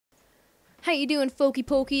How you doing, Folky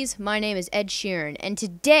Pokies? My name is Ed Sheeran, and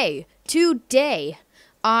today,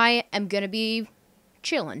 I am gonna be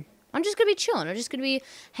chilling. I'm just gonna be chilling. I'm just gonna be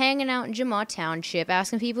hanging out in Jama Township,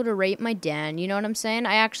 asking people to rate my den. You know what I'm saying?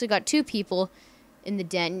 I actually got 2 people in the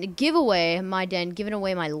den to give away my den, giving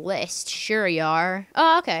away my list. Sure you are.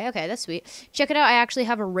 Oh, okay, that's sweet. Check it out. I actually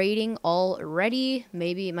have a rating already.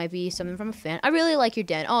 Maybe it might be something from a fan. I really like your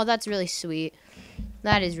den. Oh, that's really sweet.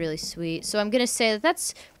 That is really sweet. So I'm gonna say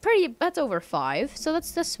that's over 5. So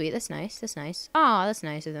that's sweet. That's nice. That's nice. Ah, that's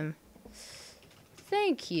nice of them.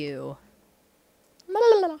 Thank you.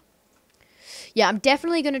 Yeah, I'm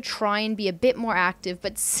definitely gonna try and be a bit more active,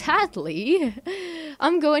 but sadly,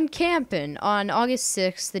 I'm going camping on August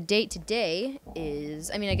 6th. The date today is,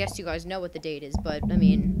 I mean, I guess you guys know what the date is, but I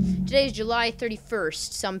mean, today's July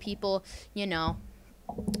 31st. Some people, you know.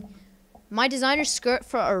 My designer skirt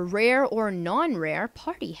for a rare or non-rare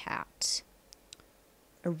party hat.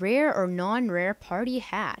 A rare or non-rare party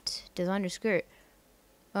hat. Designer skirt.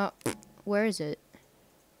 Where is it?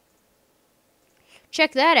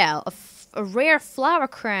 Check that out. A rare flower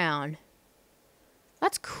crown.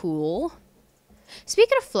 That's cool.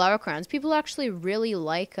 Speaking of flower crowns, people actually really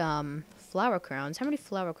like flower crowns. How many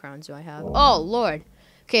flower crowns do I have? Oh, Lord.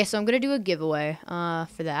 Okay, so I'm going to do a giveaway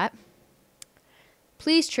for that.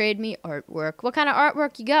 Please trade me artwork. What kind of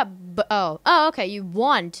artwork you got? Oh, okay. You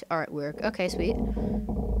want artwork. Okay, sweet.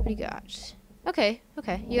 What do you got? Okay.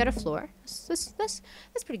 You got a floor. That's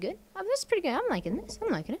pretty good. That's pretty good. I'm liking this.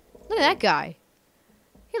 I'm liking it. Look at that guy.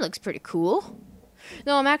 He looks pretty cool.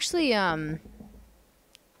 No, I'm actually I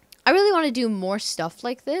really want to do more stuff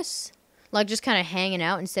like this, like just kind of hanging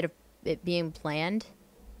out instead of it being planned.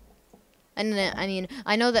 And I mean,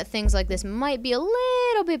 I know that things like this might be a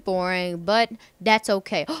little bit boring, but that's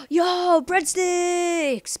okay. Yo,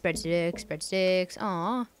 breadsticks.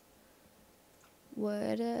 Aw.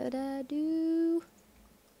 What did I do?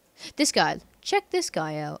 This guy. Check this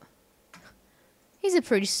guy out. He's a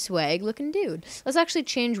pretty swag-looking dude. Let's actually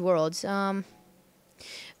change worlds. This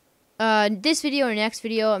video or next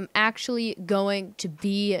video, I'm actually going to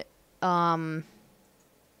be,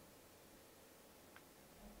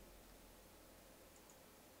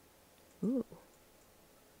 Ooh.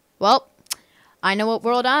 Well, I know what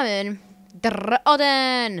world I'm in.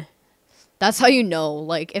 Draden. That's how you know.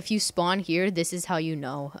 Like, if you spawn here, this is how you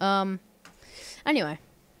know. Anyway,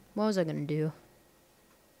 what was I gonna do?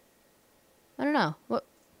 I don't know. What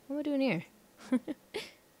am I doing here?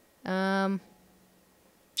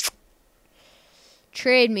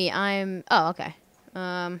 Trade me. Oh, okay.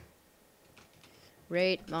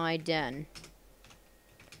 Rate my den.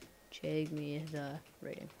 Check me the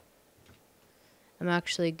rating. I'm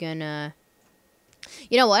actually gonna...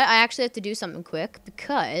 You know what? I actually have to do something quick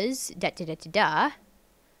because...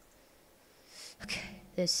 Okay.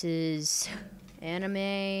 This is...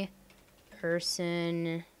 Anime...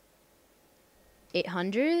 Person...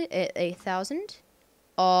 8,000?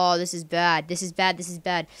 Oh, this is bad. This is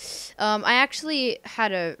bad. I actually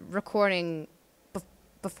had a recording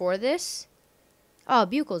before this. Oh,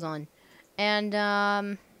 Bugle's on. And,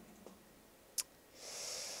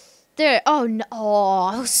 there. Oh, no. Oh,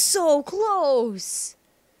 I was so close.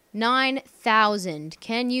 9,000.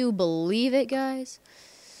 Can you believe it, guys?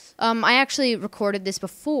 I actually recorded this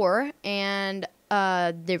before, and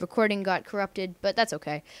the recording got corrupted, but that's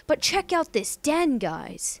okay. But check out this den,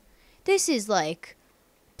 guys. This is like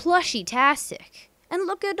plushy-tastic. And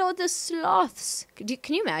look at all the sloths.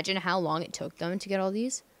 Can you imagine how long it took them to get all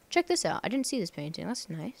these? Check this out. I didn't see this painting. That's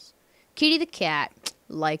nice. Kitty the cat.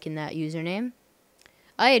 Liking that username.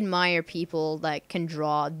 I admire people that can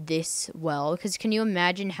draw this well, because can you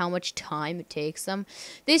imagine how much time it takes them?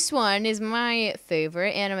 This one is my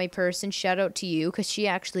favorite anime person. Shout out to you, because she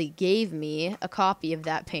actually gave me a copy of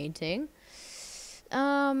that painting.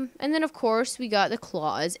 And then, of course, we got the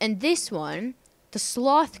claws. And this one, the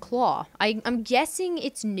sloth claw. I'm guessing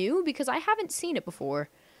it's new, because I haven't seen it before.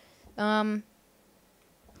 So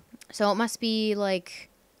it must be,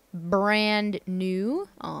 like, brand new.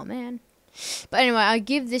 Oh man. But anyway, I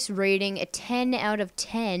give this rating a 10 out of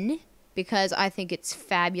 10 because I think it's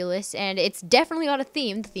fabulous, and it's definitely got a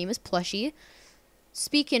theme. The theme is plushie.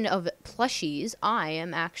 Speaking of plushies, I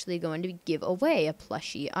am actually going to give away a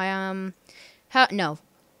plushie. No,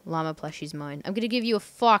 llama plushie's mine. I'm going to give you a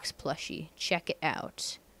fox plushie. Check it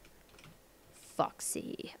out.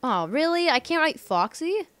 Foxy. Oh, really? I can't write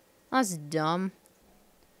Foxy? That's dumb.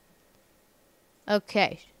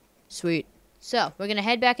 Okay, sweet. So, we're going to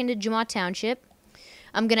head back into Jama Township.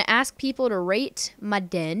 I'm going to ask people to rate my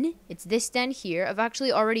den. It's this den here. I've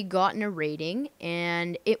actually already gotten a rating,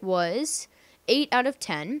 and it was 8 out of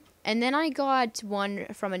 10. And then I got one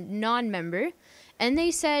from a non-member, and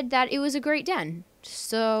they said that it was a great den.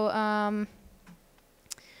 So, I'm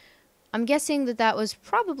guessing that that was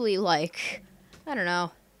probably like, I don't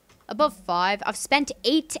know, above 5. I've spent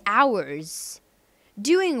 8 hours.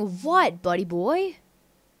 Doing what, buddy boy?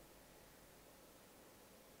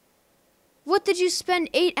 What did you spend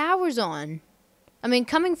 8 hours on? I mean,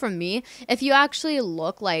 coming from me, if you actually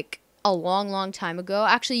look like a long time ago,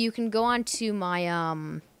 actually you can go on to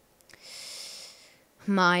my,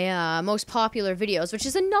 most popular videos, which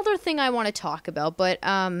is another thing I want to talk about, but,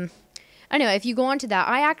 anyway, if you go on to that,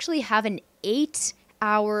 I actually have an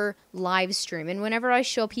 8-hour live stream, and whenever I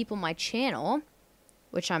show people my channel,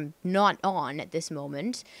 which I'm not on at this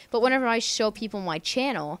moment, but whenever I show people my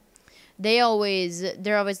channel, they're always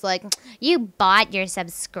like, you bought your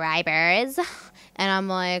subscribers, and I'm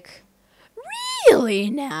like, really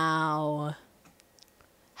now?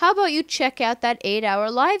 How about you check out that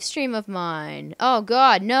 8-hour live stream of mine? Oh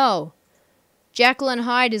God, no. Jekyll and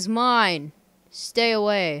Hyde is mine. Stay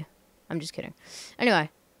away. I'm just kidding. Anyway,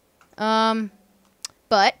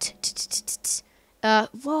 but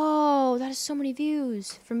whoa, that is so many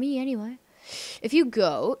views for me anyway. If you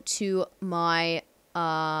go to my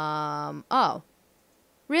oh,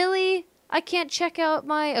 really? I can't check out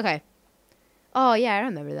my, okay. Oh yeah, I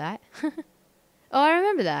remember that. Oh, I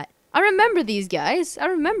remember that. I remember these guys. I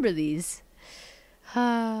remember these.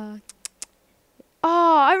 Oh,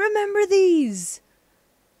 I remember these.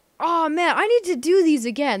 Oh man, I need to do these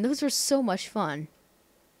again. Those were so much fun.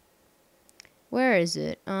 Where is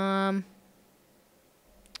it?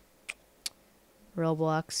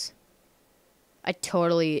 Roblox. I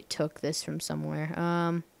totally took this from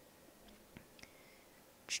somewhere.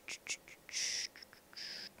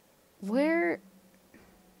 Where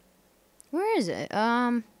is it?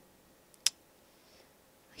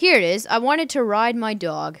 Here it is. I wanted to ride my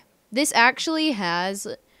dog. This actually has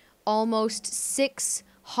almost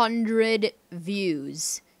 600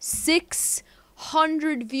 views.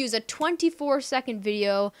 600 views. A 24-second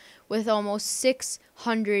video with almost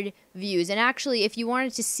 600 views. And actually, if you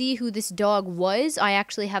wanted to see who this dog was, I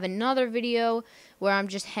actually have another video where I'm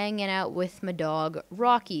just hanging out with my dog,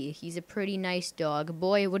 Rocky. He's a pretty nice dog.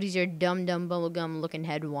 Boy, what does your dumb bubblegum looking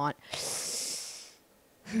head want?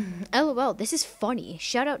 LOL, this is funny.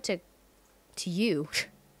 Shout out to you.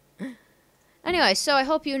 Anyway, so I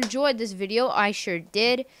hope you enjoyed this video. I sure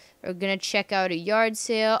did. We're gonna check out a yard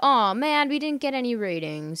sale. Aw, man, we didn't get any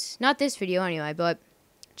ratings. Not this video anyway, but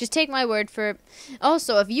just take my word for it.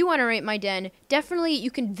 Also, if you want to rate my den, definitely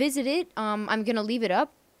you can visit it. I'm gonna leave it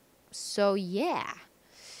up. So, yeah.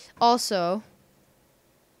 Also,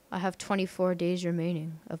 I have 24 days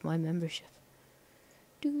remaining of my membership.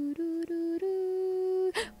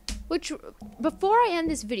 Which, before I end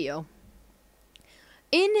this video,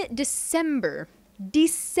 in December,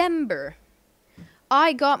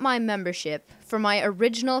 I got my membership for my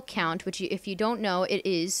original account, which, if you don't know, it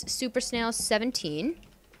is SuperSnail17.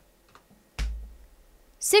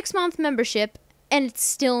 6-month membership, and it's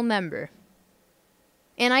still member.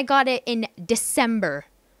 And I got it in December.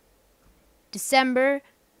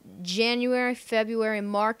 January, February,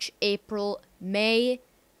 March, April, May,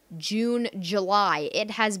 June, July.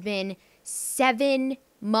 It has been 7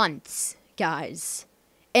 months, guys.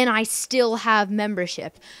 And I still have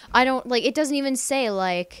membership. I don't, like, it doesn't even say,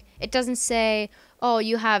 like, it doesn't say, oh,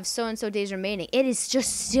 you have so-and-so days remaining. It is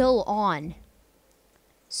just still on.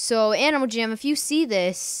 So, Animal Jam, if you see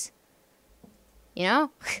this, you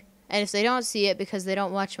know, and if they don't see it because they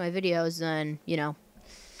don't watch my videos, then, you know.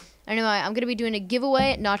 Anyway, I'm going to be doing a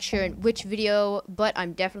giveaway. Not sure in which video, but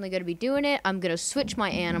I'm definitely going to be doing it. I'm going to switch my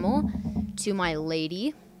animal to my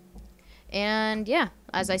lady. And, yeah,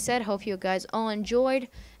 as I said, hope you guys all enjoyed.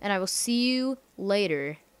 And I will see you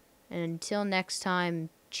later. And until next time,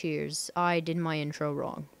 cheers. I did my intro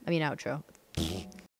wrong. I mean, outro.